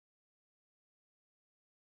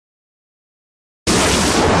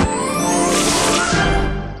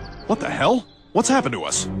hell? What's happened to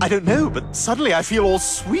us? I don't know, but suddenly I feel all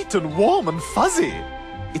sweet and warm and fuzzy.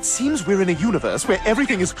 It seems we're in a universe where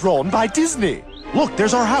everything is drawn by Disney. Look,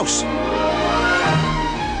 there's our house.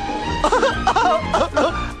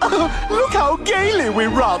 Look how gaily we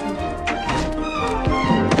run.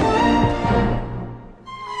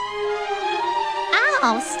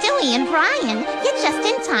 Oh, Stewie and Brian, you're just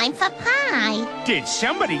in time for pie. Did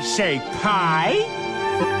somebody say pie?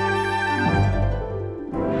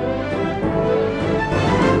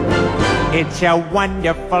 It's a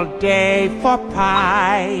wonderful day for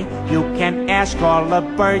pie. You can ask all the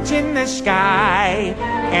birds in the sky,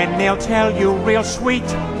 and they'll tell you real sweet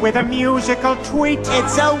with a musical tweet.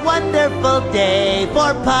 It's a wonderful day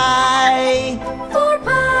for pie. For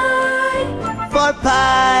pie. For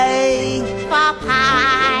pie. For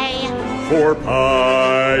pie. For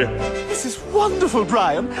pie. This is wonderful,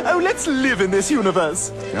 Brian. Oh, let's live in this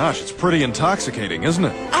universe. Gosh, it's pretty intoxicating, isn't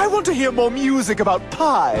it? I want to hear more music about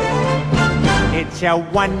pie. It's a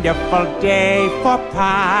wonderful day for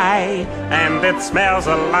pie, and it smells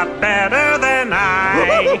a lot better than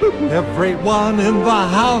I. Everyone in the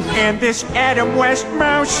house. And this Adam West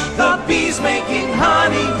mouse. The bees making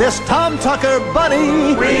honey. This Tom Tucker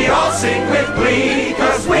bunny. We all sing with glee,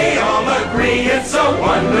 'cause we all agree it's a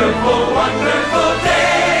wonderful, wonderful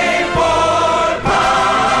day for pie.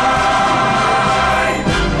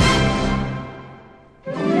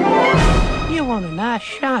 You want a nice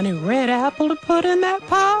shiny red apple to put in that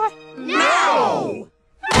pie? No!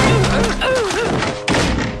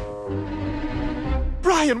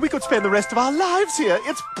 Brian, we could spend the rest of our lives here.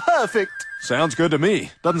 It's perfect. Sounds good to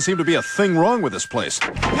me. Doesn't seem to be a thing wrong with this place.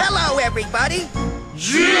 Hello, everybody.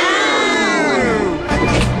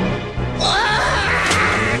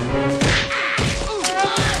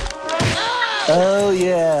 Oh,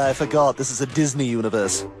 yeah, I forgot. This is a Disney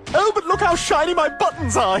universe. Oh, but look how shiny my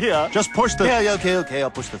buttons are here. Just push the... Yeah, okay, I'll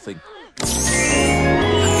push the thing.